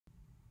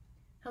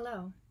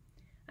Hello.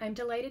 I'm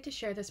delighted to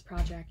share this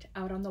project,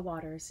 Out on the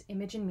Waters,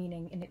 Image and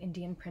Meaning in an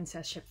Indian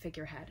Princess Ship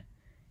Figurehead.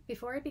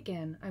 Before I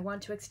begin, I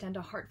want to extend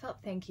a heartfelt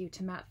thank you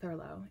to Matt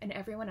Thurlow and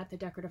everyone at the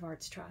Decorative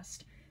Arts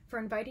Trust for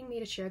inviting me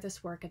to share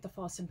this work at the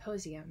Fall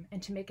Symposium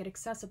and to make it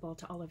accessible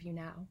to all of you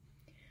now.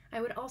 I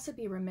would also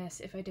be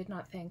remiss if I did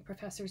not thank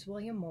Professors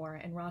William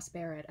Moore and Ross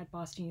Barrett at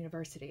Boston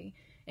University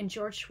and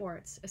George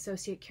Schwartz,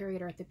 Associate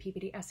Curator at the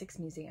Peabody Essex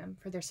Museum,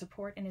 for their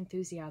support and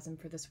enthusiasm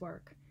for this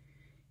work.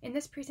 In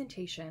this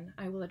presentation,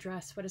 I will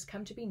address what has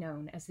come to be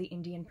known as the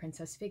Indian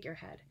Princess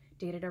Figurehead,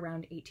 dated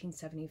around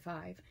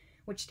 1875,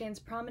 which stands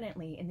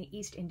prominently in the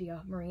East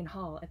India Marine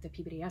Hall at the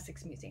Peabody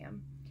Essex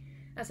Museum.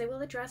 As I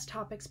will address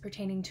topics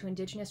pertaining to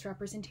Indigenous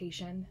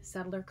representation,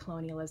 settler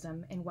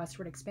colonialism, and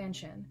westward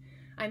expansion,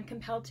 I am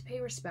compelled to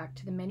pay respect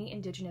to the many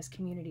Indigenous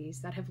communities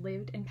that have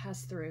lived and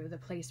passed through the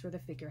place where the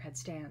figurehead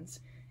stands,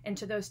 and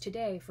to those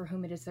today for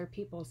whom it is their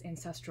people's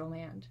ancestral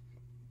land.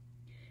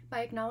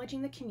 By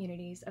acknowledging the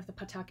communities of the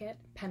Pawtucket,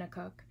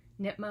 Pennacook,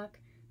 Nipmuc,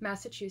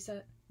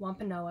 Massachusetts,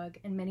 Wampanoag,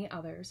 and many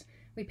others,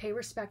 we pay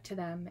respect to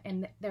them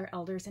and their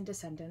elders and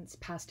descendants,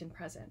 past and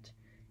present.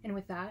 And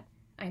with that,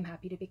 I am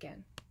happy to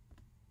begin.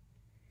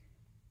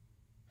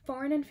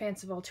 Foreign and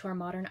fanciful to our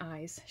modern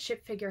eyes,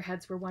 ship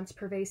figureheads were once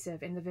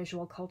pervasive in the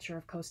visual culture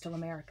of coastal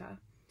America.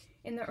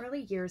 In the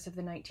early years of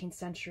the 19th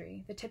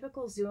century, the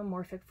typical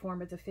zoomorphic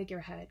form of the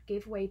figurehead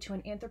gave way to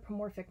an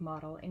anthropomorphic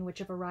model in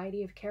which a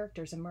variety of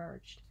characters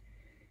emerged.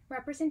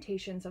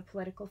 Representations of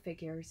political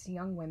figures,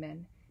 young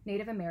women,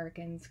 Native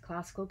Americans,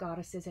 classical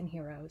goddesses and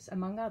heroes,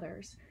 among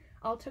others,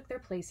 all took their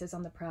places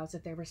on the prows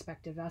of their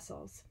respective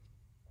vessels.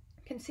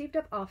 Conceived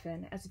of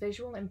often as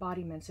visual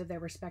embodiments of their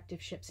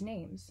respective ships'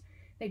 names,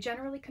 they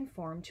generally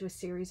conform to a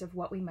series of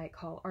what we might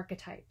call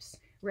archetypes,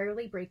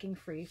 rarely breaking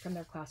free from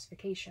their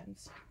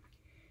classifications.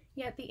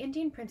 Yet the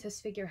Indian princess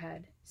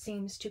figurehead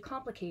seems to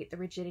complicate the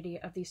rigidity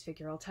of these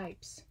figural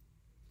types.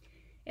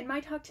 In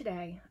my talk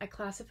today, I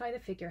classify the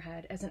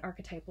figurehead as an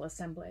archetypal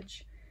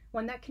assemblage,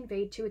 one that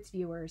conveyed to its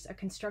viewers a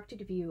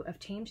constructed view of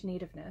tamed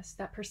nativeness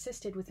that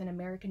persisted within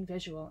American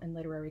visual and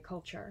literary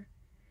culture.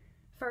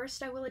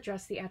 First, I will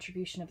address the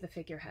attribution of the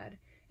figurehead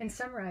and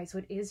summarize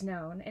what is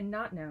known and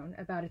not known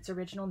about its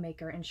original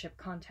maker and ship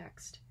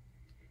context.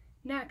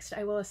 Next,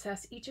 I will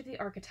assess each of the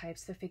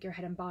archetypes the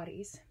figurehead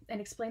embodies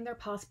and explain their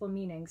possible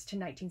meanings to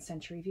 19th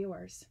century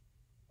viewers.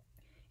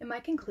 In my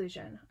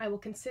conclusion, I will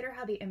consider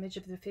how the image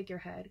of the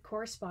figurehead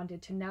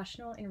corresponded to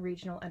national and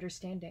regional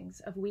understandings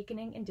of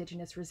weakening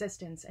Indigenous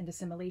resistance and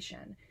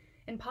assimilation,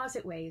 and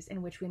posit ways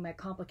in which we might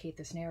complicate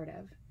this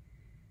narrative.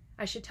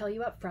 I should tell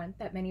you up front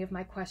that many of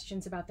my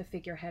questions about the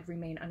figurehead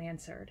remain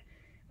unanswered,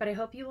 but I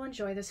hope you will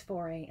enjoy this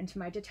foray into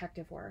my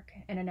detective work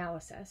and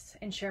analysis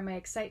and share my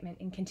excitement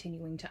in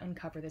continuing to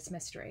uncover this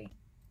mystery.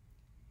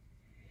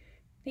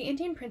 The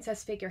Indian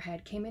Princess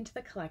Figurehead came into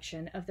the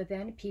collection of the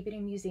then Peabody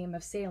Museum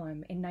of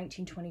Salem in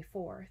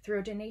 1924 through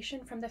a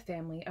donation from the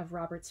family of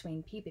Robert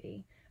Swain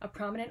Peabody, a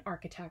prominent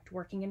architect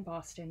working in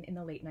Boston in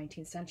the late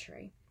 19th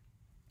century.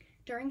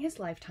 During his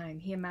lifetime,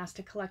 he amassed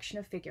a collection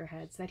of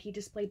figureheads that he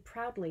displayed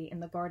proudly in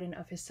the garden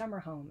of his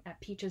summer home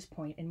at Peaches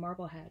Point in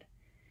Marblehead.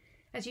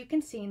 As you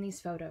can see in these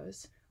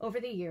photos,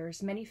 over the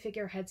years, many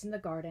figureheads in the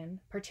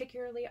garden,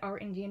 particularly our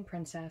Indian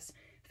princess,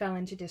 fell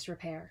into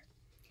disrepair.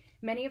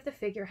 Many of the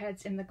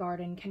figureheads in the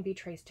garden can be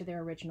traced to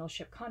their original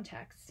ship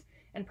contexts,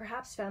 and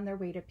perhaps found their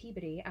way to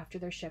Peabody after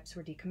their ships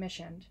were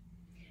decommissioned.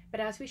 But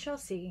as we shall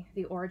see,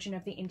 the origin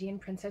of the Indian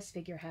princess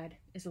figurehead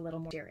is a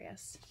little more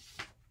mysterious.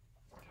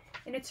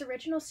 In its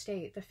original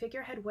state, the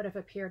figurehead would have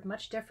appeared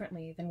much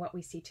differently than what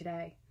we see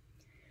today.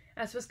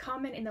 As was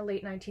common in the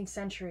late 19th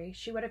century,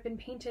 she would have been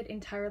painted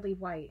entirely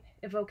white,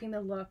 evoking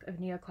the look of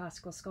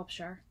neoclassical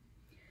sculpture.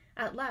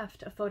 At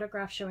left, a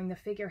photograph showing the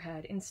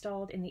figurehead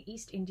installed in the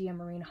East India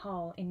Marine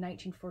Hall in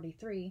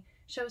 1943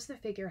 shows the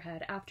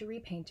figurehead after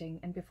repainting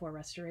and before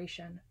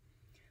restoration.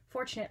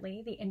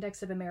 Fortunately, the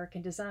Index of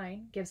American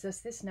Design gives us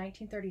this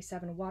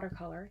 1937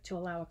 watercolor to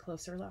allow a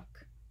closer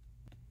look.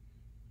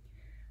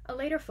 A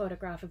later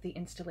photograph of the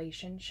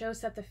installation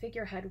shows that the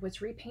figurehead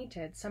was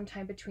repainted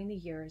sometime between the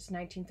years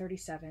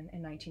 1937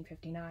 and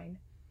 1959.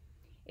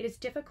 It is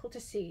difficult to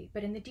see,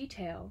 but in the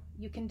detail,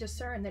 you can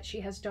discern that she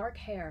has dark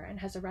hair and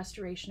has a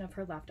restoration of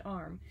her left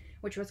arm,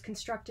 which was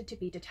constructed to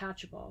be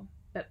detachable,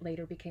 but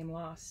later became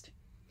lost.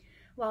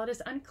 While it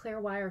is unclear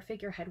why our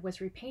figurehead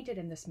was repainted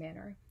in this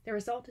manner, the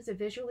result is a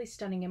visually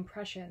stunning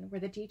impression where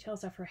the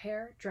details of her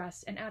hair,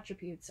 dress, and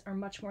attributes are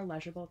much more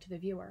legible to the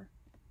viewer.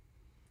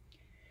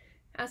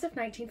 As of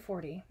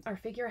 1940, our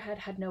figurehead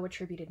had no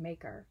attributed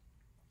maker.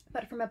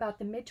 But from about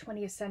the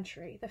mid-20th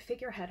century, the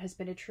figurehead has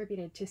been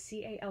attributed to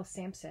C.A.L.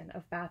 Sampson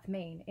of Bath,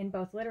 Maine, in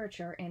both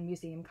literature and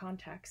museum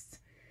contexts.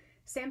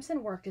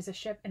 Sampson worked as a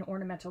ship and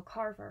ornamental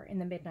carver in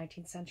the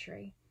mid-19th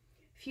century.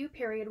 Few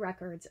period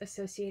records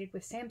associated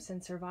with Sampson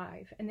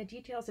survive, and the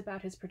details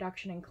about his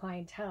production and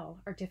clientele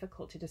are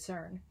difficult to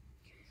discern.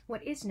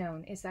 What is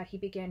known is that he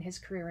began his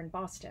career in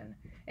Boston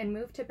and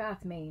moved to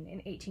Bath, Maine in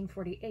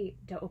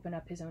 1848 to open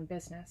up his own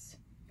business.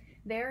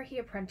 There he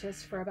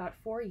apprenticed for about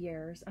 4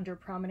 years under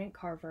prominent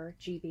carver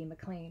G.B.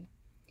 McLean.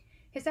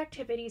 His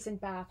activities in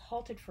Bath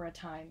halted for a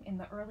time in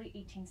the early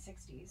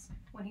 1860s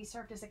when he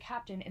served as a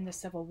captain in the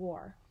Civil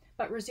War,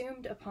 but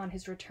resumed upon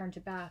his return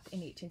to Bath in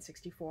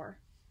 1864.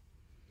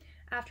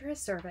 After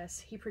his service,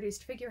 he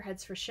produced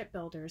figureheads for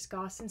shipbuilders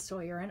Goss and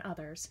Sawyer and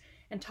others,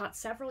 and taught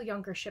several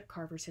younger ship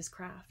carvers his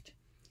craft.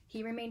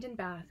 He remained in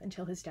Bath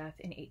until his death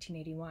in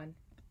 1881.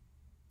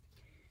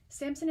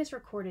 Sampson is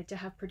recorded to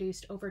have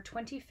produced over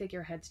 20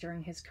 figureheads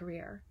during his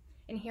career,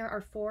 and here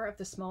are 4 of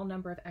the small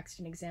number of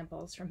extant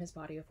examples from his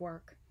body of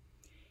work.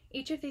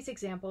 Each of these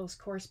examples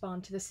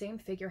correspond to the same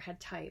figurehead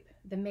type,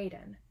 the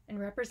maiden, and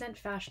represent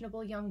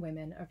fashionable young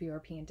women of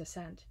European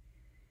descent.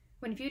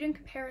 When viewed in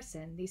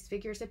comparison, these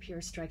figures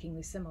appear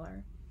strikingly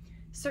similar.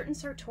 Certain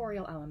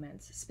sartorial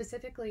elements,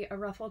 specifically a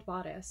ruffled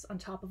bodice on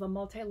top of a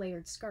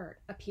multi-layered skirt,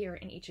 appear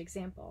in each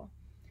example.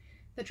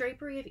 The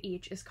drapery of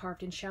each is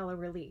carved in shallow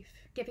relief,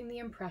 giving the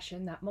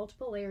impression that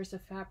multiple layers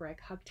of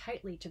fabric hug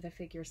tightly to the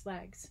figure's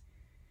legs.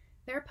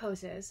 Their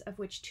poses, of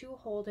which 2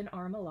 hold an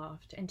arm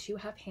aloft and 2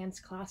 have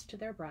hands clasped to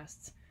their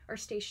breasts, are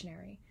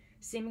stationary,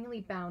 seemingly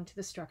bound to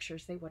the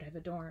structures they would have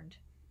adorned.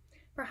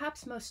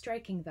 Perhaps most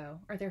striking, though,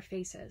 are their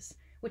faces,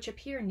 which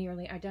appear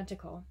nearly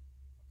identical.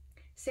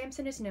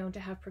 Sampson is known to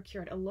have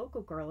procured a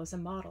local girl as a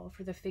model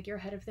for the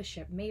figurehead of the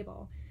ship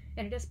Mabel,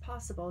 and it is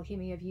possible he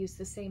may have used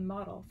the same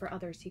model for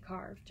others he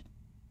carved.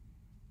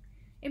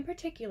 In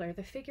particular,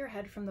 the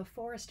figurehead from the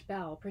Forest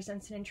Belle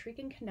presents an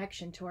intriguing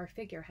connection to our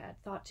figurehead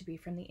thought to be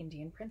from the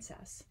Indian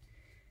princess.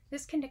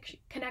 This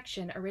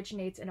connection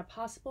originates in a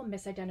possible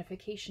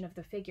misidentification of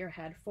the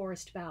figurehead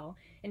Forest Belle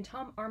in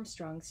Tom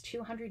Armstrong's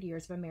 200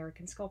 Years of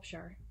American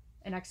Sculpture.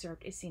 An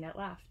excerpt is seen at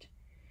left.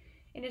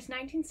 In his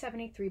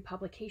 1973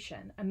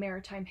 publication, A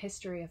Maritime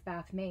History of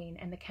Bath, Maine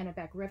and the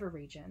Kennebec River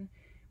Region,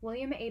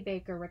 William A.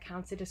 Baker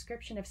recounts a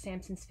description of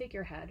Sampson's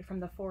figurehead from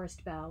the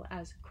Forest Belle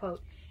as,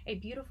 quote, a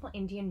beautiful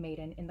Indian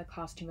maiden in the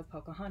costume of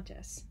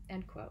Pocahontas,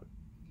 end quote.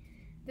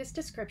 This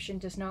description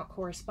does not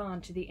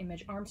correspond to the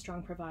image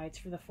Armstrong provides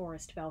for the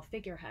Forest Belle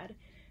figurehead,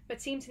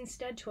 but seems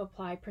instead to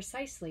apply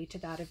precisely to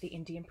that of the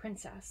Indian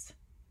princess.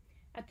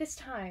 At this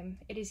time,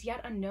 it is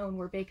yet unknown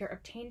where Baker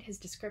obtained his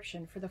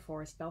description for the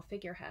Forest Belle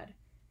figurehead.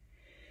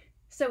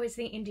 So is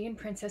the Indian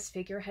princess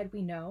figurehead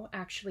we know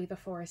actually the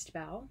Forest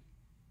Belle?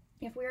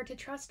 If we are to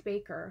trust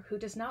Baker, who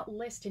does not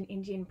list an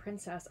Indian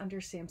princess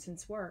under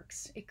Sampson's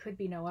works, it could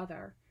be no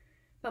other.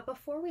 But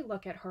before we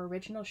look at her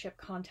original ship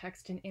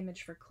context and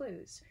image for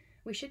clues,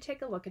 we should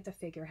take a look at the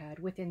figurehead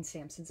within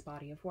Sampson's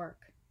body of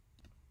work.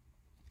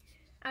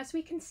 As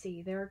we can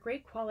see, there are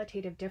great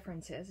qualitative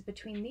differences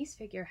between these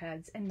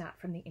figureheads and that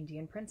from the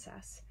Indian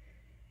princess.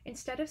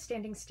 Instead of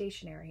standing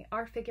stationary,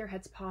 our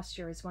figurehead's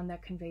posture is one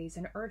that conveys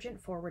an urgent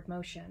forward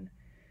motion.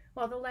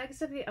 While the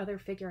legs of the other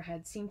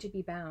figurehead seem to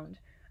be bound,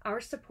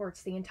 ours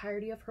supports the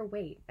entirety of her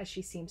weight as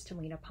she seems to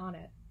lean upon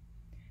it.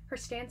 Her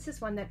stance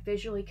is one that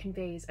visually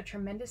conveys a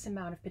tremendous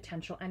amount of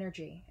potential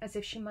energy, as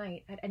if she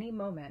might, at any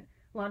moment,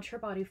 launch her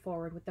body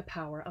forward with the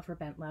power of her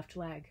bent left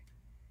leg.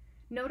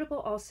 Notable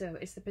also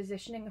is the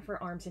positioning of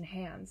her arms and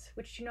hands,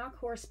 which do not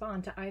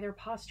correspond to either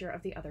posture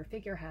of the other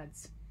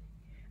figureheads.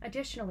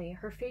 Additionally,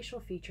 her facial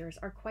features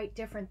are quite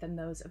different than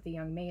those of the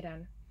young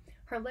maiden.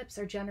 Her lips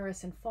are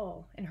generous and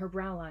full, and her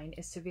brow line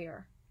is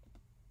severe.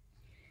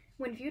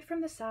 When viewed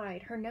from the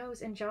side, her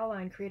nose and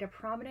jawline create a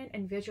prominent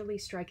and visually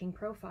striking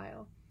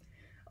profile.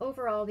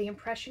 Overall, the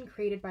impression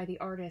created by the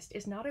artist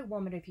is not a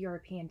woman of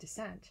European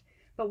descent,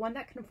 but one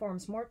that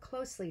conforms more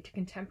closely to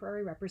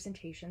contemporary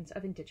representations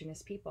of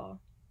indigenous people.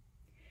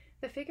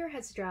 The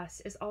figurehead's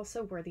dress is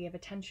also worthy of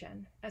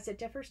attention, as it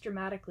differs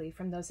dramatically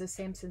from those of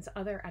Sampson's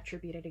other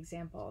attributed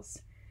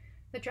examples.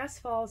 The dress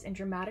falls in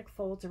dramatic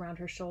folds around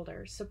her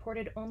shoulders,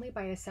 supported only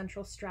by a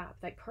central strap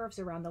that curves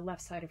around the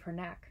left side of her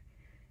neck.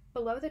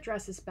 Below the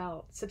dress's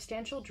belt,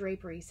 substantial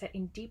drapery set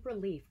in deep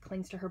relief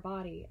clings to her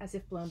body as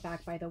if blown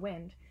back by the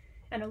wind,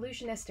 an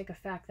illusionistic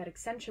effect that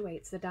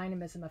accentuates the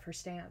dynamism of her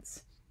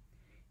stance.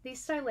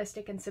 These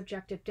stylistic and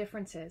subjective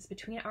differences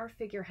between our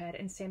figurehead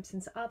and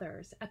Sampson's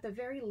others at the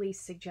very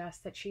least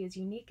suggest that she is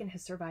unique in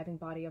his surviving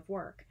body of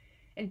work,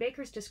 and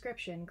Baker's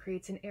description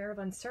creates an air of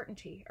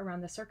uncertainty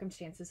around the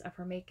circumstances of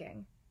her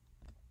making.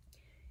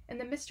 And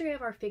the mystery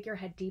of our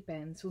figurehead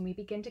deepens when we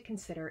begin to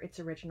consider its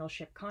original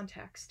ship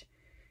context.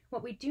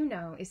 What we do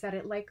know is that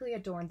it likely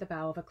adorned the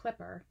bow of a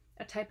clipper,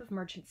 a type of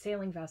merchant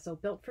sailing vessel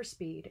built for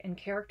speed and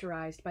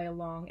characterized by a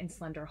long and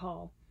slender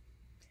hull.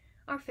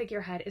 Our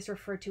figurehead is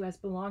referred to as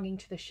belonging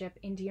to the ship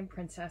Indian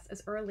Princess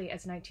as early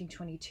as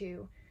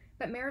 1922,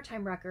 but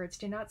maritime records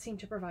do not seem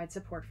to provide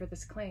support for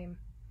this claim.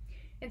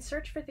 In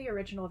search for the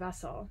original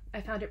vessel,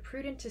 I found it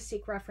prudent to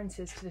seek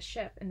references to the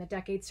ship in the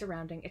decades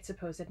surrounding its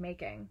supposed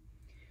making.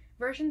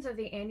 Versions of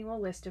the annual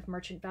list of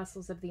merchant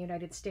vessels of the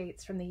United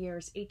States from the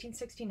years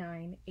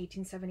 1869,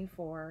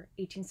 1874,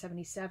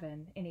 1877,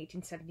 and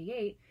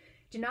 1878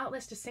 do not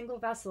list a single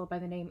vessel by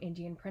the name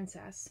Indian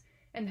Princess,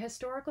 and the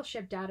historical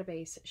ship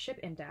database Ship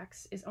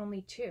Index is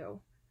only 2,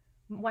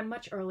 one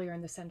much earlier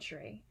in the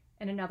century,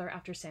 and another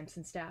after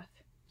Sampson's death.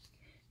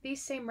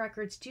 These same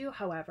records do,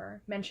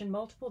 however, mention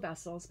multiple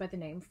vessels by the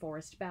name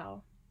Forest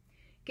Belle.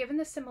 Given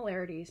the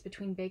similarities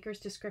between Baker's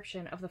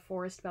description of the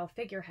Forest Belle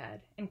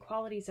figurehead and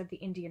qualities of the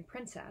Indian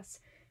princess,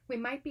 we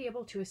might be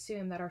able to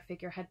assume that our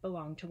figurehead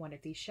belonged to one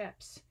of these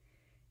ships.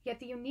 Yet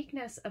the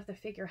uniqueness of the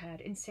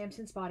figurehead in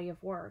Sampson's body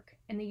of work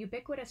and the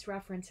ubiquitous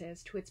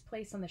references to its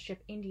place on the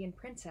ship Indian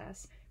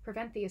Princess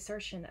prevent the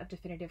assertion of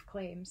definitive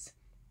claims.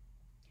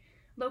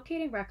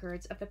 Locating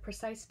records of the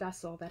precise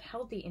vessel that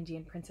held the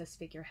Indian Princess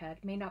figurehead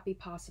may not be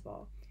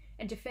possible,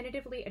 and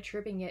definitively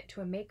attributing it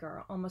to a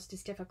maker almost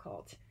as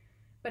difficult.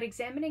 But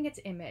examining its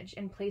image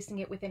and placing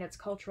it within its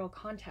cultural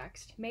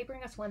context may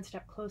bring us one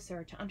step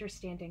closer to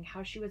understanding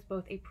how she was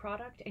both a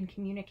product and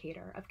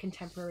communicator of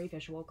contemporary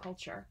visual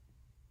culture.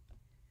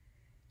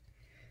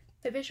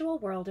 The visual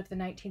world of the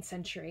 19th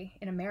century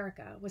in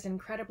America was an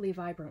incredibly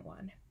vibrant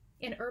one.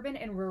 In urban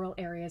and rural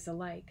areas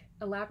alike,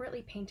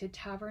 elaborately painted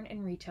tavern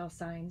and retail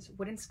signs,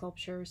 wooden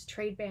sculptures,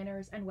 trade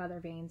banners, and weather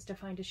vanes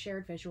defined a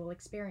shared visual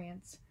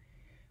experience.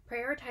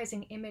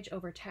 Prioritizing image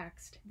over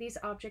text, these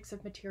objects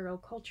of material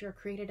culture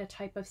created a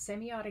type of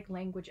semiotic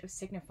language of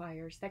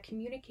signifiers that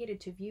communicated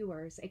to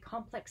viewers a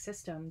complex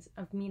system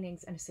of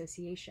meanings and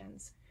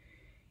associations.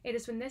 It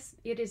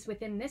is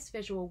within this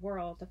visual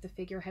world that the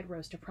figurehead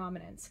rose to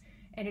prominence,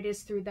 and it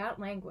is through that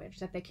language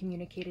that they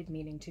communicated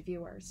meaning to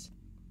viewers.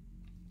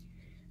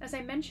 As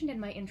I mentioned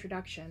in my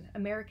introduction,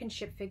 American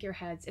ship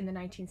figureheads in the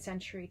 19th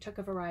century took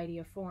a variety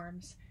of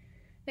forms.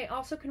 They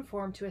also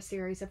conformed to a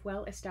series of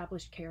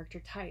well-established character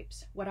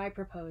types, what I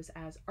propose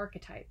as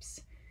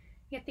archetypes.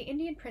 Yet the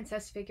Indian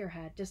princess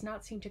figurehead does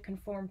not seem to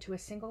conform to a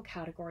single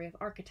category of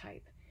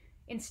archetype.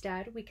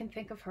 Instead, we can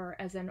think of her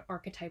as an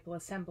archetypal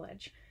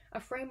assemblage, a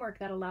framework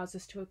that allows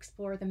us to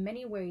explore the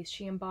many ways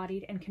she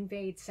embodied and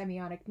conveyed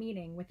semiotic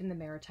meaning within the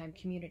maritime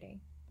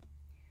community.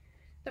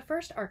 The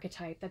first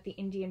archetype that the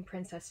Indian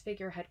princess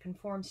figurehead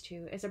conforms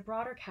to is a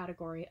broader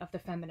category of the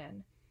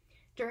feminine.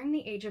 During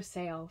the Age of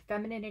Sail,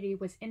 femininity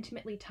was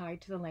intimately tied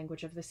to the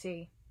language of the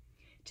sea.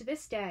 To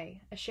this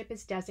day, a ship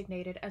is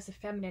designated as a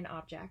feminine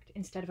object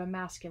instead of a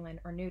masculine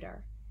or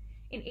neuter.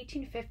 In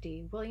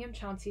 1850, William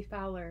Chauncey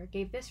Fowler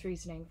gave this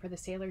reasoning for the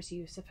sailors'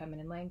 use of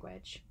feminine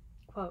language.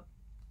 Quote,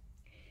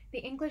 "The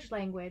English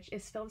language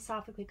is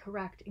philosophically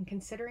correct in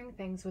considering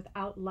things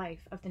without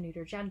life of the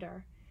neuter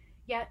gender.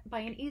 Yet, by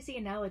an easy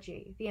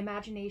analogy, the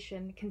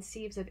imagination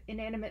conceives of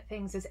inanimate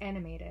things as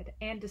animated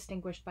and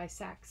distinguished by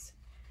sex.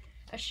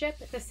 A ship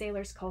the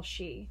sailors call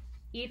she,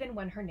 even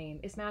when her name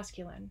is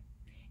masculine.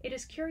 It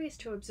is curious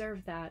to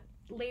observe that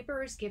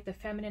laborers give the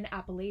feminine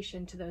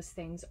appellation to those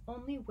things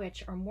only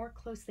which are more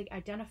closely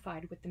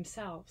identified with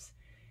themselves,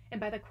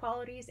 and by the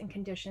qualities and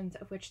conditions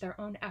of which their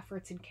own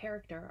efforts and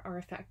character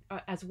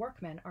as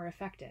workmen are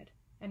affected."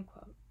 End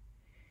quote.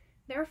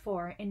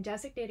 Therefore, in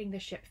designating the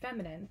ship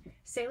feminine,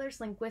 sailors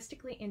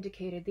linguistically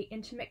indicated the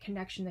intimate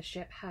connection the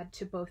ship had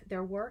to both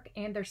their work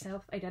and their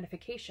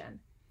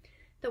self-identification.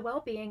 The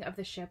well-being of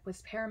the ship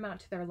was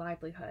paramount to their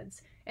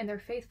livelihoods, and their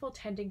faithful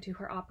tending to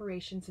her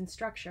operations and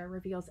structure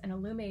reveals an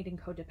illuminating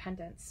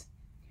codependence.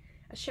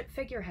 A ship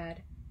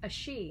figurehead, a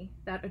she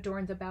that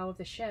adorned the bow of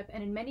the ship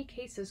and in many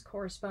cases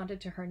corresponded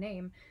to her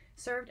name,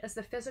 served as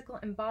the physical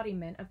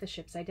embodiment of the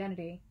ship's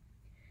identity.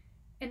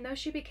 And though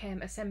she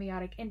became a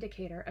semiotic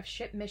indicator of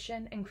ship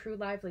mission and crew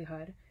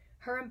livelihood,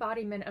 her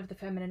embodiment of the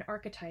feminine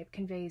archetype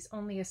conveys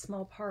only a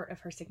small part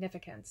of her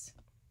significance.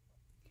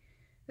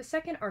 The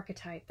second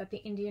archetype that the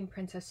Indian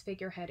princess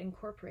figurehead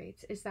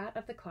incorporates is that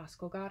of the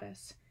classical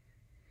goddess.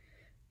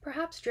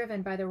 Perhaps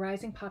driven by the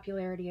rising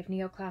popularity of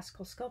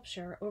neoclassical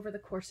sculpture over the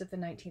course of the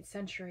 19th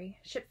century,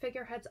 ship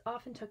figureheads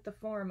often took the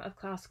form of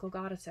classical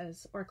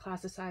goddesses or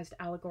classicized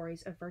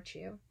allegories of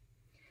virtue.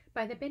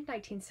 By the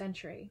mid-19th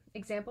century,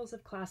 examples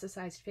of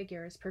classicized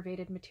figures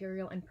pervaded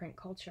material and print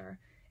culture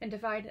and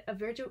divided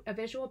a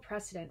visual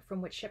precedent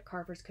from which ship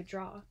carvers could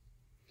draw.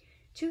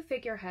 Two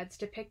figureheads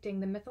depicting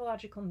the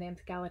mythological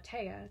nymph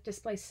Galatea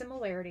display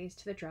similarities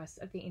to the dress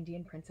of the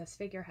Indian princess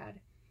figurehead.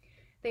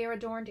 They are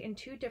adorned in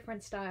two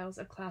different styles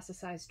of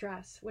classicized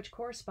dress, which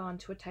correspond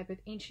to a type of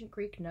ancient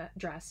Greek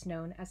dress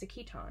known as a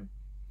chiton.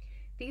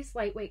 These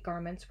lightweight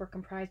garments were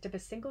comprised of a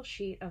single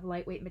sheet of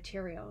lightweight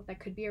material that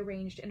could be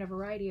arranged in a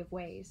variety of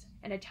ways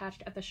and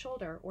attached at the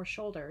shoulder or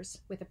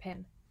shoulders with a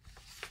pin.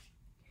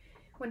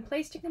 When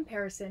placed in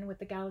comparison with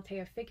the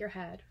Galatea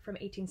figurehead from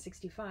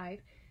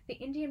 1865, the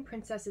Indian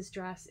princess's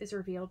dress is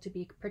revealed to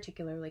be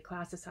particularly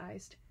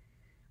classicized.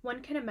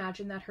 One can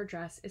imagine that her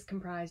dress is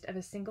comprised of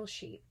a single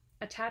sheet,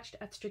 attached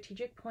at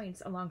strategic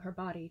points along her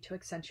body to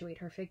accentuate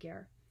her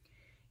figure.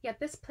 Yet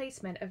this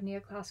placement of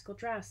neoclassical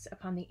dress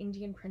upon the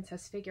Indian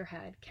princess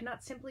figurehead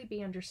cannot simply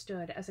be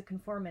understood as a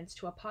conformance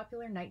to a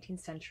popular 19th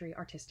century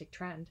artistic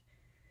trend.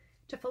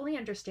 To fully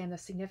understand the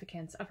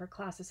significance of her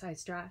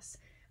classicized dress,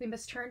 we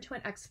must turn to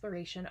an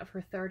exploration of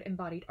her third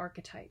embodied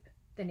archetype,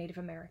 the Native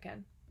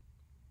American.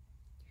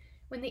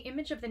 When the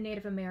image of the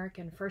Native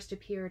American first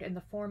appeared in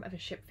the form of a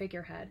ship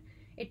figurehead,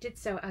 it did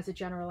so as a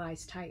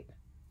generalized type.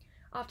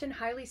 Often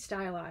highly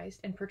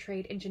stylized and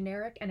portrayed in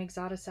generic and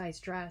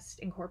exoticized dress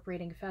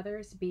incorporating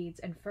feathers, beads,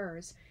 and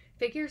furs,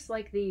 figures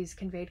like these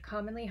conveyed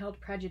commonly held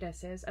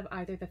prejudices of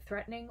either the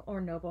threatening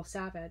or noble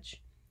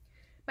savage.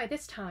 By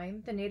this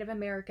time, the Native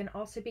American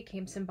also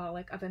became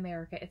symbolic of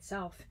America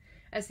itself,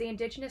 as the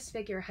indigenous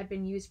figure had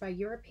been used by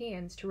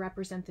Europeans to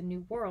represent the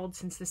New World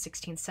since the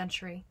 16th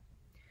century.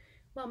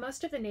 While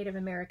most of the Native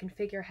American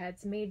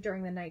figureheads made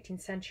during the 19th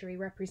century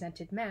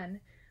represented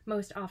men,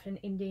 most often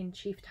Indian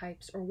chief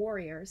types or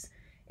warriors,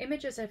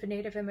 images of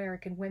Native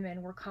American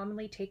women were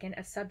commonly taken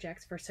as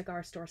subjects for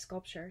cigar store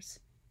sculptures.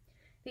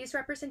 These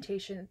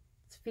representations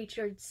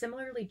featured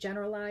similarly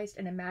generalized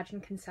and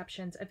imagined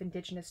conceptions of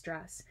indigenous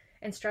dress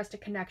and stressed a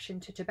connection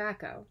to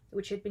tobacco,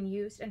 which had been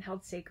used and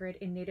held sacred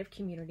in Native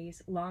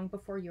communities long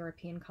before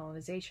European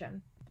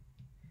colonization.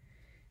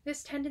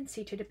 This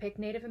tendency to depict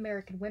Native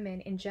American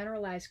women in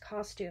generalized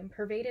costume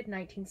pervaded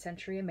 19th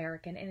century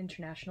American and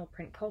international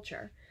print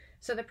culture,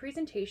 so the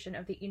presentation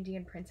of the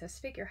Indian princess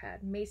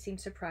figurehead may seem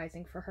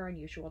surprising for her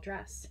unusual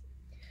dress.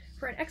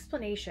 For an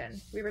explanation,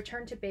 we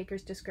return to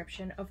Baker's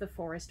description of the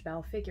Forest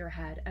Belle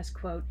figurehead as,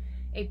 quote,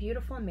 a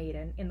beautiful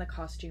maiden in the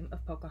costume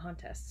of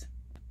Pocahontas.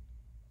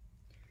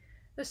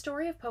 The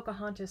story of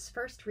Pocahontas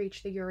first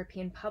reached the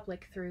European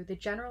public through The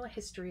General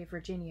History of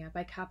Virginia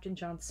by Captain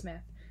John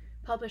Smith,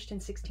 published in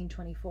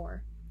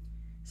 1624.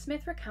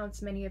 Smith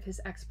recounts many of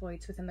his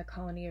exploits within the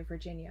colony of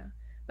Virginia,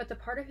 but the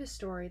part of his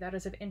story that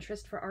is of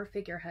interest for our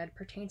figurehead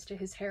pertains to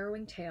his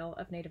harrowing tale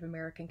of Native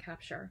American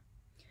capture.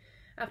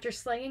 After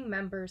slaying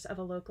members of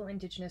a local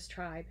indigenous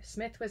tribe,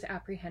 Smith was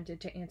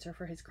apprehended to answer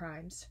for his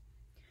crimes.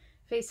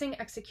 Facing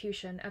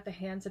execution at the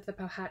hands of the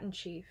Powhatan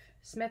chief,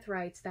 Smith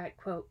writes that,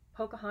 quote,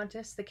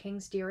 Pocahontas, the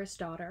king's dearest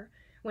daughter,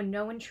 when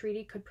no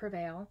entreaty could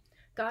prevail,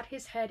 got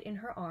his head in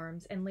her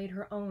arms and laid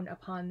her own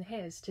upon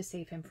his to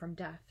save him from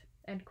death,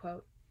 end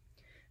quote.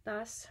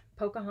 Thus,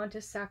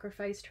 Pocahontas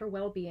sacrificed her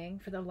well-being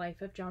for the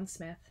life of John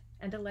Smith,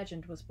 and a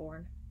legend was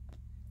born.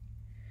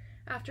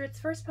 After its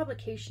first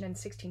publication in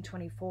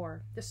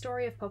 1624, the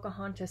story of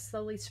Pocahontas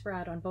slowly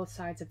spread on both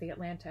sides of the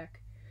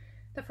Atlantic.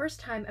 The first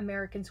time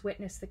Americans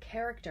witnessed the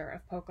character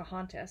of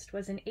Pocahontas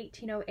was in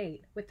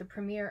 1808 with the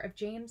premiere of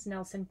James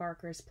Nelson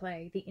Barker's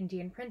play The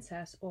Indian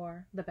Princess,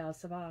 or La Belle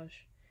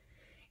Sauvage.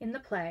 In the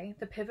play,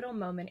 the pivotal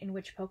moment in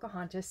which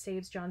Pocahontas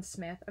saves John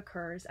Smith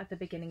occurs at the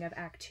beginning of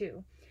Act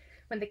 2,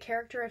 when the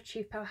character of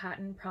Chief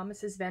Powhatan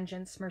promises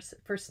vengeance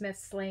for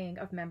Smith's slaying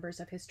of members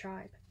of his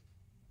tribe.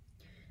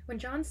 When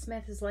John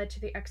Smith is led to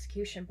the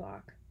execution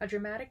block, a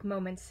dramatic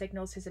moment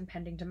signals his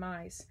impending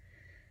demise.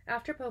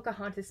 After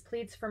Pocahontas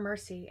pleads for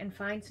mercy and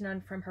finds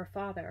none from her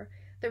father,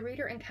 the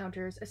reader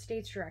encounters a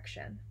stage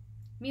direction.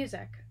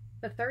 Music.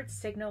 The third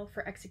signal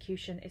for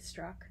execution is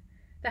struck.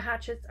 The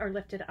hatchets are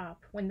lifted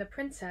up when the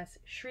princess,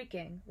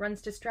 shrieking,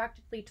 runs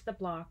distractedly to the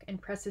block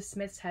and presses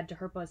Smith's head to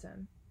her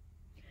bosom.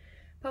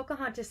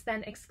 Pocahontas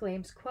then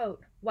exclaims,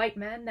 quote, White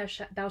man,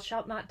 thou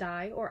shalt not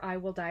die, or I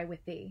will die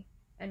with thee,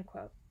 end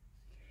quote.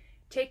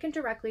 Taken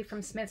directly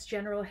from Smith's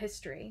general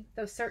history,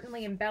 though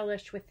certainly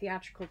embellished with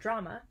theatrical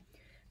drama,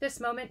 this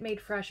moment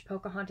made fresh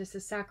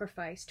Pocahontas'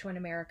 sacrifice to an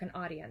American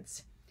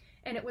audience,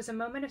 and it was a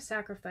moment of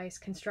sacrifice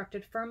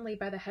constructed firmly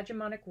by the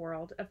hegemonic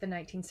world of the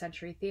 19th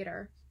century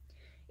theater.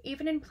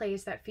 Even in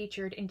plays that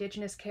featured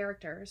indigenous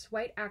characters,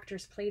 white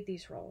actors played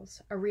these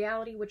roles, a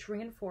reality which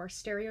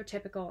reinforced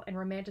stereotypical and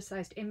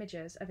romanticized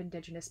images of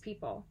indigenous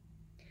people.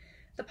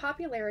 The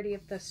popularity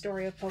of the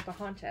story of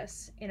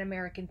Pocahontas in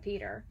American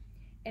theater,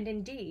 and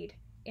indeed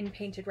in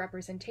painted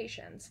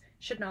representations,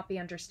 should not be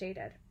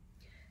understated.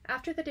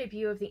 After the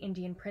debut of The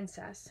Indian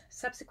Princess,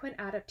 subsequent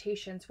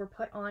adaptations were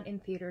put on in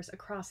theaters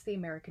across the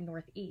American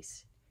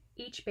Northeast,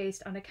 each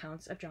based on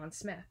accounts of John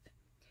Smith.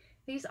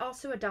 These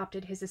also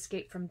adopted his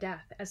escape from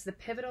death as the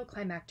pivotal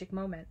climactic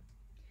moment.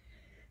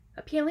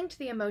 Appealing to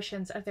the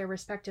emotions of their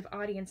respective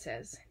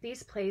audiences,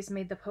 these plays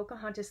made the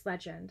Pocahontas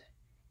legend,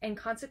 and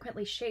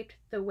consequently shaped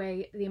the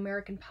way the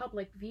American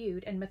public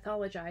viewed and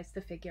mythologized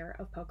the figure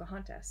of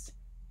Pocahontas.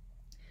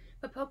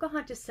 But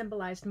Pocahontas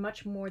symbolized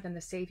much more than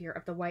the savior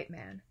of the white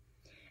man.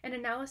 An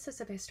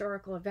analysis of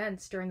historical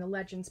events during the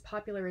legend's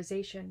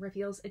popularization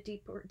reveals a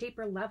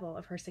deeper level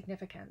of her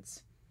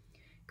significance.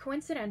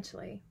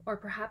 Coincidentally, or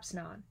perhaps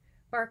not,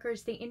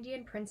 Barker's The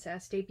Indian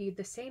Princess debuted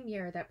the same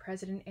year that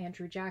President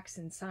Andrew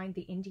Jackson signed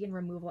the Indian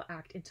Removal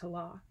Act into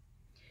law.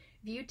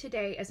 Viewed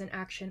today as an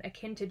action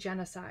akin to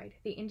genocide,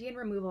 the Indian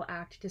Removal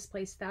Act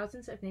displaced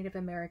thousands of Native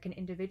American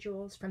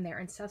individuals from their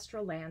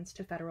ancestral lands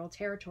to federal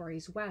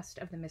territories west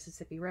of the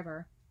Mississippi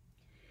River.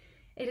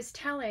 It is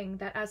telling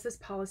that as this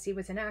policy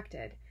was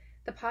enacted,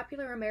 the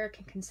popular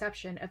American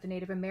conception of the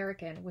Native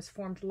American was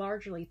formed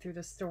largely through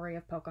the story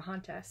of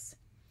Pocahontas.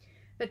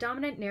 The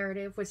dominant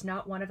narrative was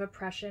not one of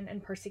oppression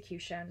and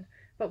persecution,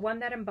 but one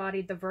that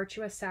embodied the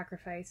virtuous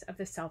sacrifice of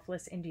the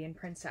selfless Indian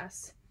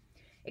princess.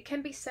 It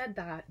can be said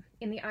that,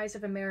 in the eyes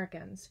of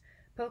Americans,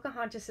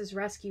 Pocahontas'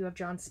 rescue of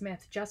John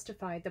Smith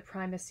justified the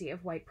primacy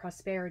of white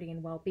prosperity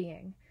and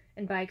well-being,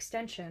 and by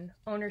extension,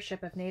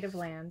 ownership of native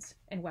lands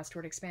and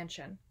westward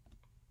expansion.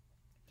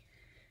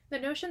 The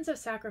notions of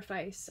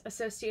sacrifice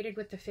associated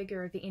with the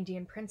figure of the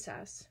Indian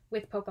princess,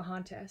 with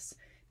Pocahontas,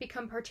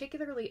 become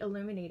particularly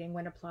illuminating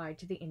when applied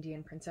to the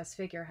Indian princess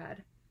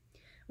figurehead.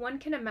 One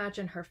can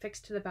imagine her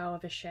fixed to the bow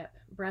of a ship,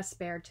 breast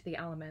bared to the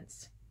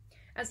elements.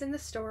 As in the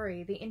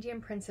story, the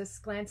Indian princess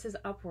glances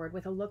upward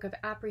with a look of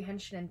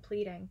apprehension and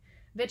pleading,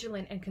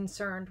 vigilant and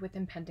concerned with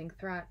impending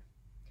threat.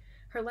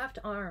 Her left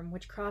arm,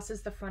 which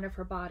crosses the front of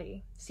her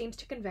body, seems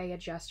to convey a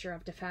gesture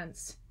of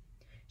defense.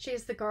 She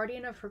is the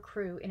guardian of her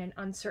crew in an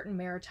uncertain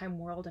maritime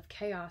world of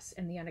chaos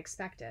and the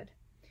unexpected.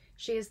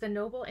 She is the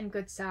noble and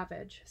good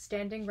savage,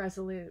 standing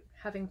resolute,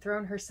 having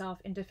thrown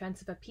herself in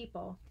defense of a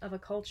people, of a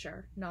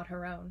culture, not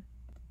her own.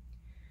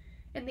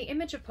 And the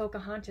image of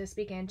Pocahontas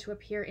began to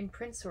appear in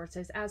print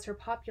sources as her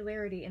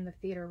popularity in the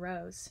theater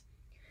rose.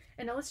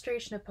 An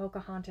illustration of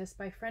Pocahontas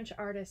by French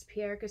artist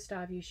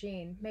Pierre-Gustave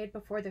Eugène, made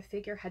before the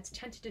figurehead's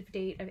tentative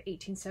date of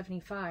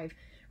 1875,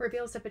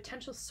 reveals a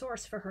potential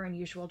source for her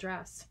unusual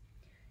dress.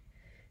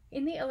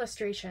 In the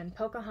illustration,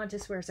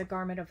 Pocahontas wears a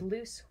garment of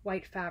loose,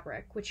 white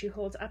fabric, which she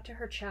holds up to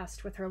her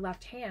chest with her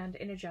left hand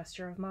in a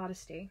gesture of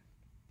modesty.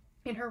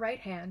 In her right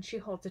hand, she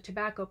holds a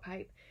tobacco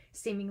pipe,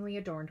 seemingly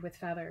adorned with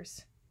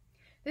feathers.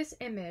 This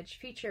image,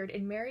 featured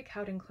in Mary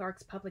Cowden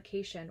Clark's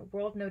publication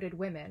World Noted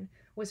Women,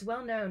 was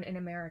well known in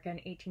America in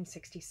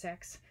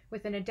 1866,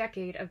 within a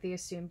decade of the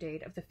assumed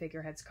date of the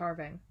figurehead's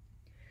carving.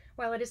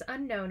 While it is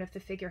unknown if the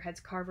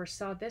figurehead's carver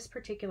saw this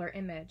particular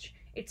image,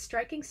 its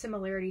striking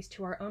similarities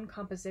to our own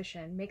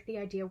composition make the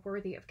idea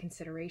worthy of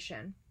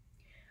consideration.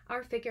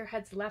 Our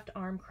figurehead's left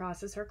arm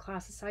crosses her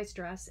classicized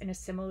dress in a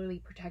similarly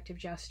protective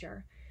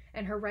gesture,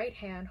 and her right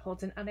hand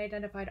holds an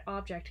unidentified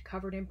object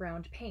covered in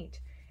brown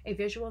paint, a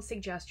visual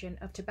suggestion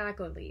of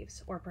tobacco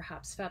leaves, or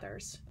perhaps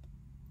feathers.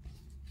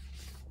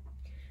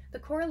 The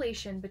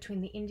correlation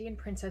between the Indian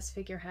princess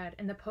figurehead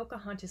and the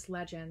Pocahontas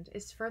legend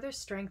is further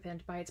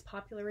strengthened by its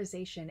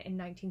popularization in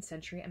 19th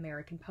century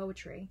American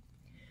poetry.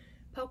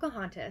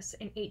 Pocahontas,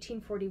 an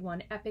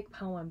 1841 epic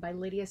poem by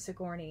Lydia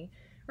Sigourney,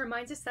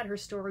 reminds us that her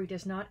story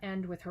does not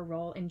end with her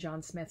role in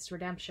John Smith's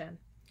redemption.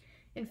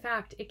 In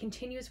fact, it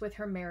continues with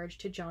her marriage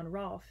to John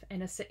Rolfe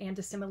and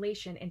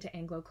assimilation into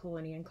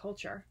Anglo-Colonial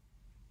culture.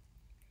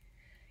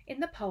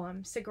 In the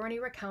poem, Sigourney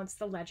recounts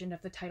the legend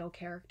of the title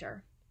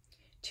character.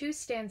 Two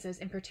stanzas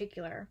in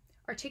particular,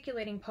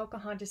 articulating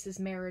Pocahontas's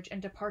marriage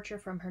and departure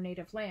from her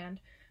native land,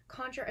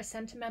 conjure a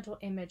sentimental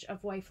image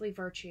of wifely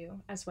virtue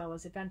as well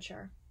as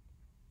adventure.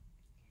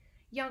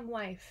 Young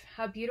wife,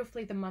 how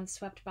beautifully the months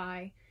swept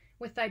by,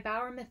 with thy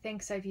bower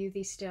methinks I view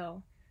thee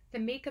still, the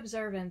meek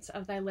observance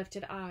of thy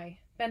lifted eye,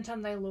 bent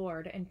on thy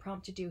lord and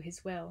prompt to do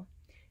his will,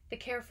 the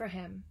care for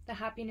him, the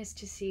happiness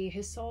to see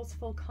his soul's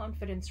full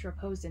confidence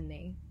repose in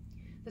thee,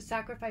 the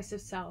sacrifice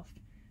of self,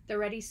 the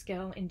ready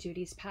skill in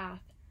duty's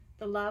path,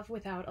 the love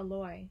without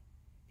alloy,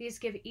 these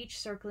give each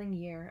circling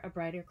year a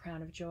brighter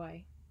crown of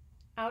joy.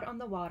 Out on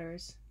the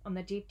waters, on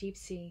the deep, deep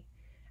sea,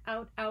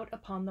 out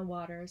upon the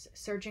waters,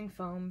 surging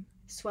foam,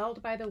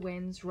 swelled by the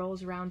winds,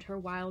 rolls round her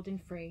wild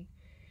and free,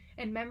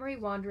 and memory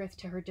wandereth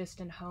to her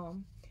distant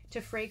home, to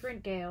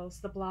fragrant gales,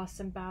 the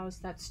blossom boughs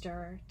that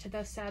stir, to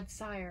the sad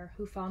sire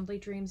who fondly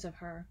dreams of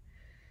her.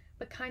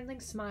 But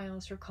kindling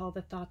smiles recall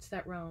the thoughts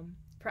that roam,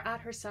 for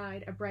at her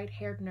side a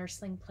bright-haired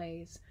nursling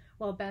plays,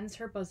 while bends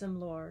her bosom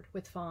lord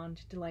with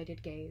fond,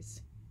 delighted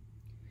gaze.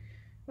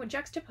 When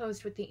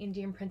juxtaposed with the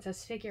Indian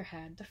princess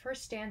figurehead, the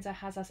first stanza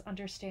has us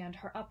understand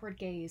her upward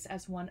gaze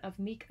as one of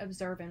meek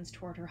observance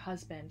toward her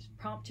husband,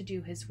 prompt to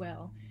do his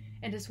will,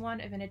 and as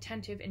one of an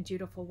attentive and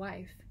dutiful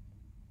wife.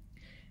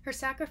 Her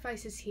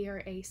sacrifice is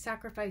here a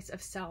sacrifice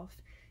of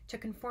self, to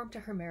conform to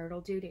her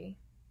marital duty.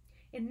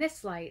 In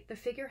this light, the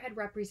figurehead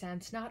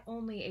represents not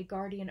only a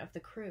guardian of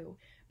the crew,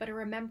 but a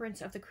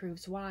remembrance of the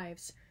crew's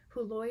wives,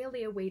 who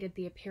loyally awaited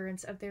the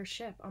appearance of their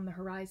ship on the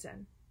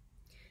horizon.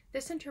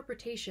 This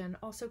interpretation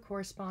also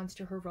corresponds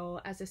to her role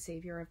as a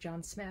savior of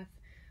John Smith,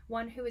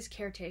 one who as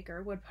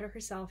caretaker would put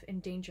herself in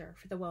danger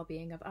for the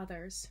well-being of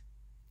others.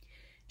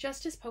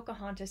 Just as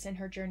Pocahontas in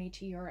her journey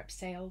to Europe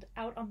sailed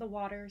out on the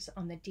waters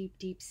on the deep,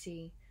 deep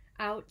sea,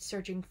 out,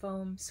 surging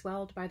foam,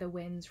 swelled by the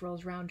winds,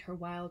 rolls round her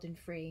wild and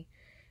free,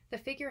 the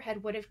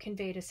figurehead would have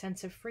conveyed a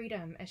sense of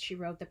freedom as she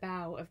rode the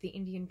bow of the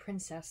Indian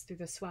princess through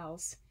the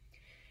swells.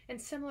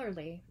 And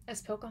similarly,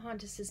 as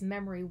Pocahontas's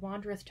memory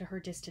wandereth to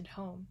her distant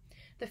home,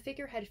 the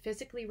figurehead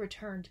physically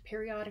returned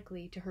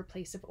periodically to her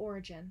place of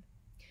origin.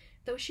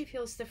 Though she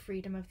feels the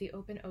freedom of the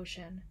open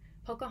ocean,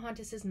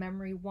 Pocahontas's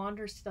memory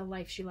wanders to the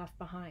life she left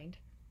behind.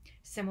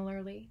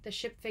 Similarly, the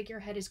ship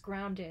figurehead is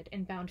grounded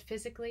and bound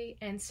physically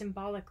and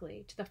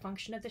symbolically to the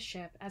function of the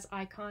ship as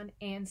icon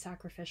and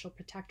sacrificial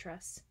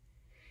protectress.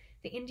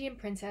 The Indian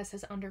princess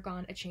has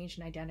undergone a change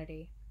in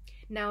identity,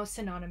 now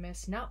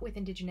synonymous not with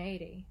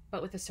indigeneity,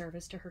 but with a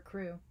service to her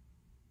crew.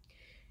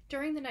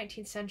 During the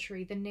 19th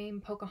century, the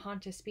name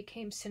Pocahontas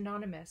became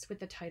synonymous with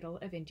the title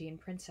of Indian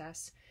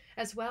princess,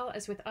 as well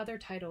as with other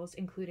titles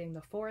including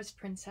the Forest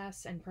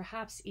Princess and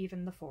perhaps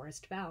even the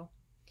Forest Belle.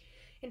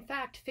 In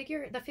fact,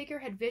 the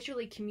figurehead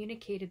visually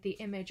communicated the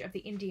image of the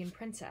Indian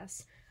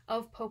princess,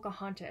 of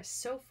Pocahontas,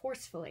 so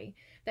forcefully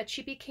that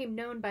she became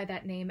known by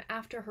that name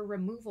after her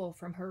removal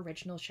from her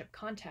original ship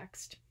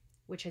context,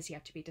 which has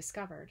yet to be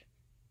discovered.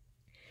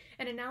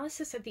 An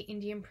analysis of the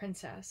Indian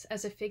princess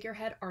as a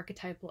figurehead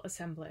archetypal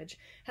assemblage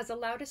has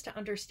allowed us to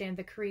understand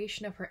the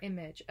creation of her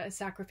image as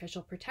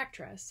sacrificial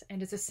protectress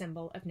and as a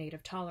symbol of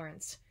native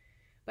tolerance.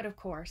 But of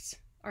course,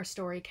 our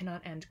story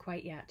cannot end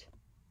quite yet.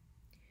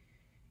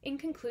 In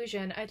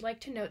conclusion, I'd like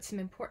to note some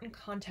important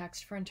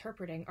context for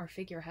interpreting our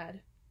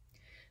figurehead.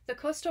 The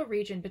coastal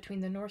region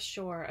between the North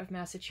Shore of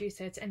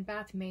Massachusetts and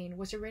Bath, Maine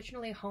was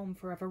originally home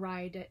for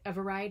a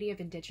variety of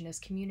indigenous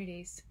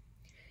communities.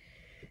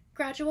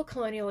 Gradual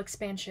colonial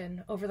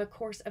expansion over the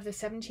course of the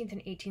 17th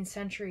and 18th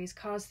centuries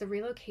caused the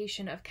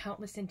relocation of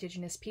countless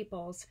indigenous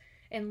peoples,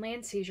 and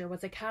land seizure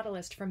was a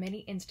catalyst for many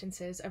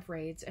instances of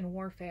raids and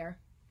warfare.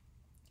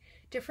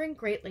 Differing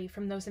greatly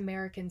from those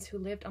Americans who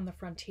lived on the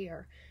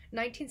frontier,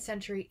 19th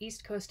century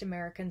East Coast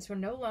Americans were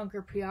no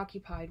longer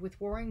preoccupied with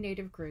warring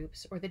native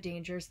groups or the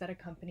dangers that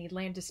accompanied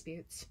land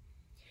disputes.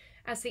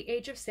 As the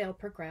Age of Sail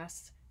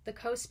progressed, the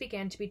coast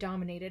began to be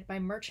dominated by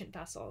merchant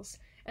vessels,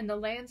 and the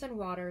lands and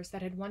waters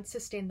that had once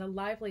sustained the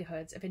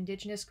livelihoods of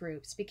indigenous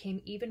groups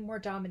became even more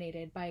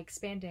dominated by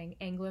expanding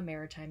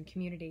Anglo-Maritime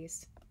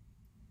communities.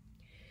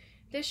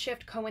 This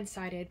shift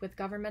coincided with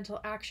governmental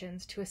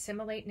actions to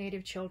assimilate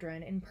Native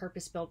children in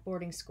purpose-built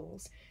boarding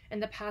schools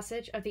and the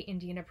passage of the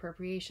Indian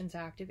Appropriations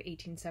Act of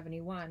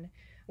 1871,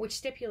 which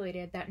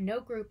stipulated that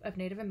no group of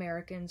Native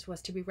Americans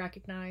was to be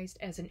recognized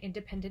as an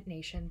independent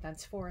nation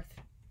thenceforth.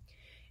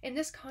 In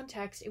this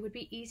context, it would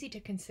be easy to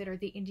consider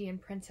the Indian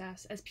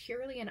princess as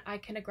purely an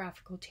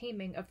iconographical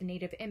taming of the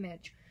native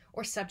image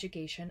or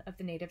subjugation of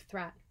the native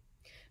threat.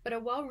 But a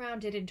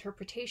well-rounded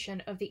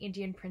interpretation of the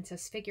Indian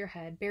princess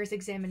figurehead bears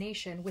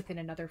examination within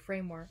another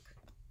framework.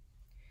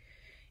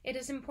 It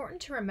is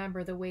important to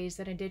remember the ways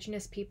that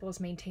indigenous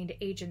peoples maintained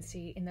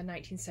agency in the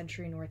 19th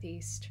century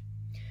Northeast.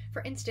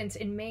 For instance,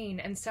 in Maine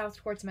and south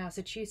towards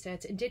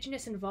Massachusetts,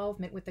 indigenous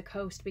involvement with the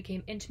coast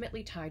became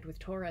intimately tied with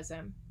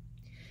tourism.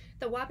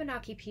 The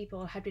Wabanaki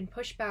people had been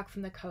pushed back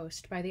from the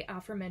coast by the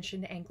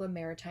aforementioned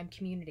Anglo-Maritime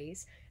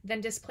communities,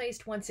 then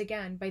displaced once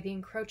again by the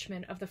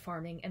encroachment of the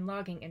farming and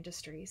logging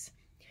industries.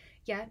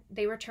 Yet,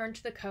 they returned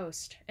to the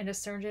coast and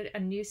asserted a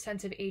new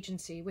sense of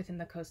agency within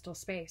the coastal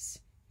space.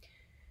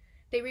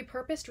 They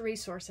repurposed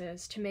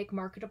resources to make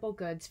marketable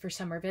goods for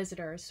summer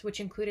visitors, which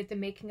included the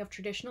making of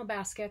traditional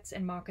baskets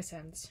and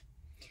moccasins.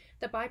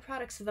 The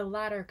byproducts of the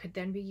latter could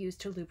then be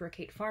used to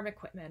lubricate farm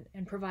equipment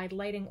and provide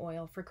lighting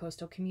oil for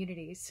coastal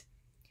communities.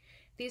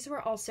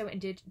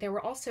 There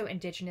were also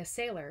indigenous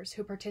sailors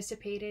who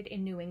participated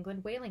in New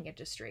England whaling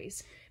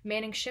industries,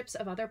 manning ships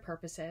of other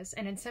purposes,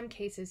 and in some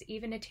cases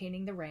even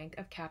attaining the rank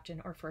of captain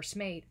or first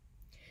mate.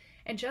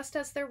 And just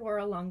as there were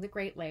along the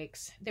Great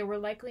Lakes, there were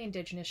likely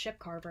indigenous ship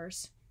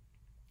carvers.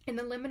 In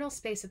the liminal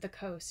space of the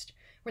coast,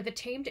 where the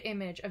tamed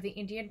image of the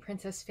Indian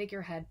princess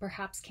figurehead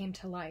perhaps came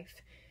to life,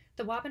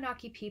 the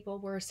Wabanaki people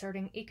were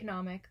asserting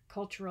economic,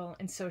 cultural,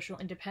 and social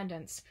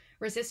independence,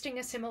 resisting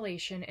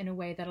assimilation in a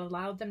way that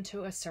allowed them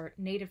to assert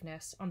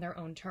nativeness on their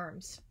own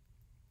terms.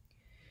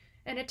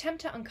 An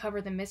attempt to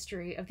uncover the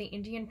mystery of the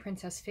Indian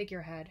princess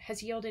figurehead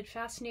has yielded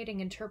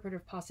fascinating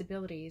interpretive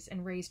possibilities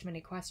and raised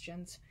many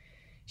questions.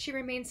 She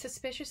remains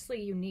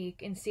suspiciously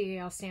unique in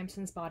C.A.L.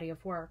 Sampson's body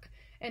of work,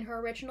 and her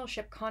original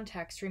ship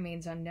context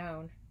remains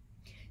unknown.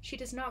 She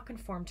does not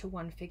conform to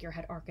one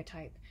figurehead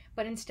archetype,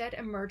 but instead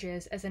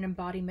emerges as an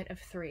embodiment of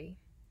three: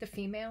 the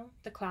female,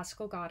 the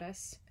classical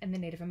goddess, and the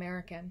Native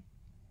American.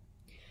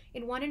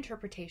 In one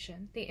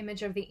interpretation, the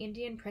image of the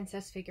Indian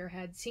princess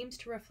figurehead seems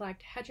to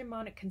reflect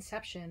hegemonic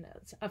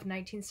conceptions of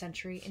 19th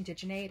century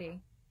indigeneity.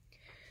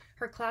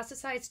 Her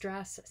classicized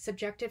dress,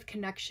 subjective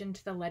connection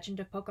to the legend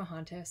of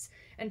Pocahontas,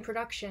 and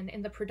production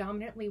in the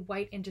predominantly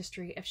white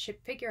industry of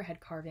ship figurehead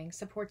carving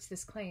supports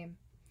this claim.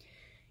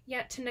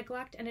 Yet, to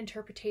neglect an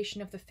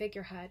interpretation of the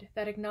figurehead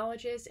that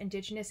acknowledges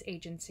indigenous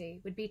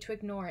agency would be to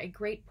ignore a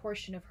great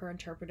portion of her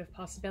interpretive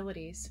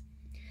possibilities.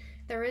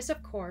 There is,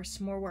 of course,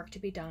 more work to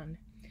be done,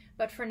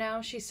 but for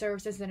now she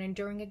serves as an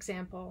enduring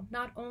example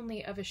not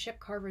only of a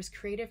ship carver's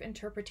creative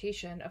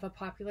interpretation of a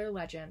popular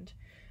legend,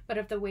 but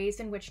of the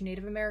ways in which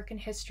Native American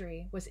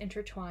history was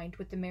intertwined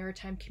with the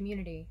maritime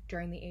community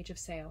during the Age of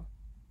Sail.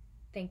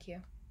 Thank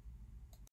you.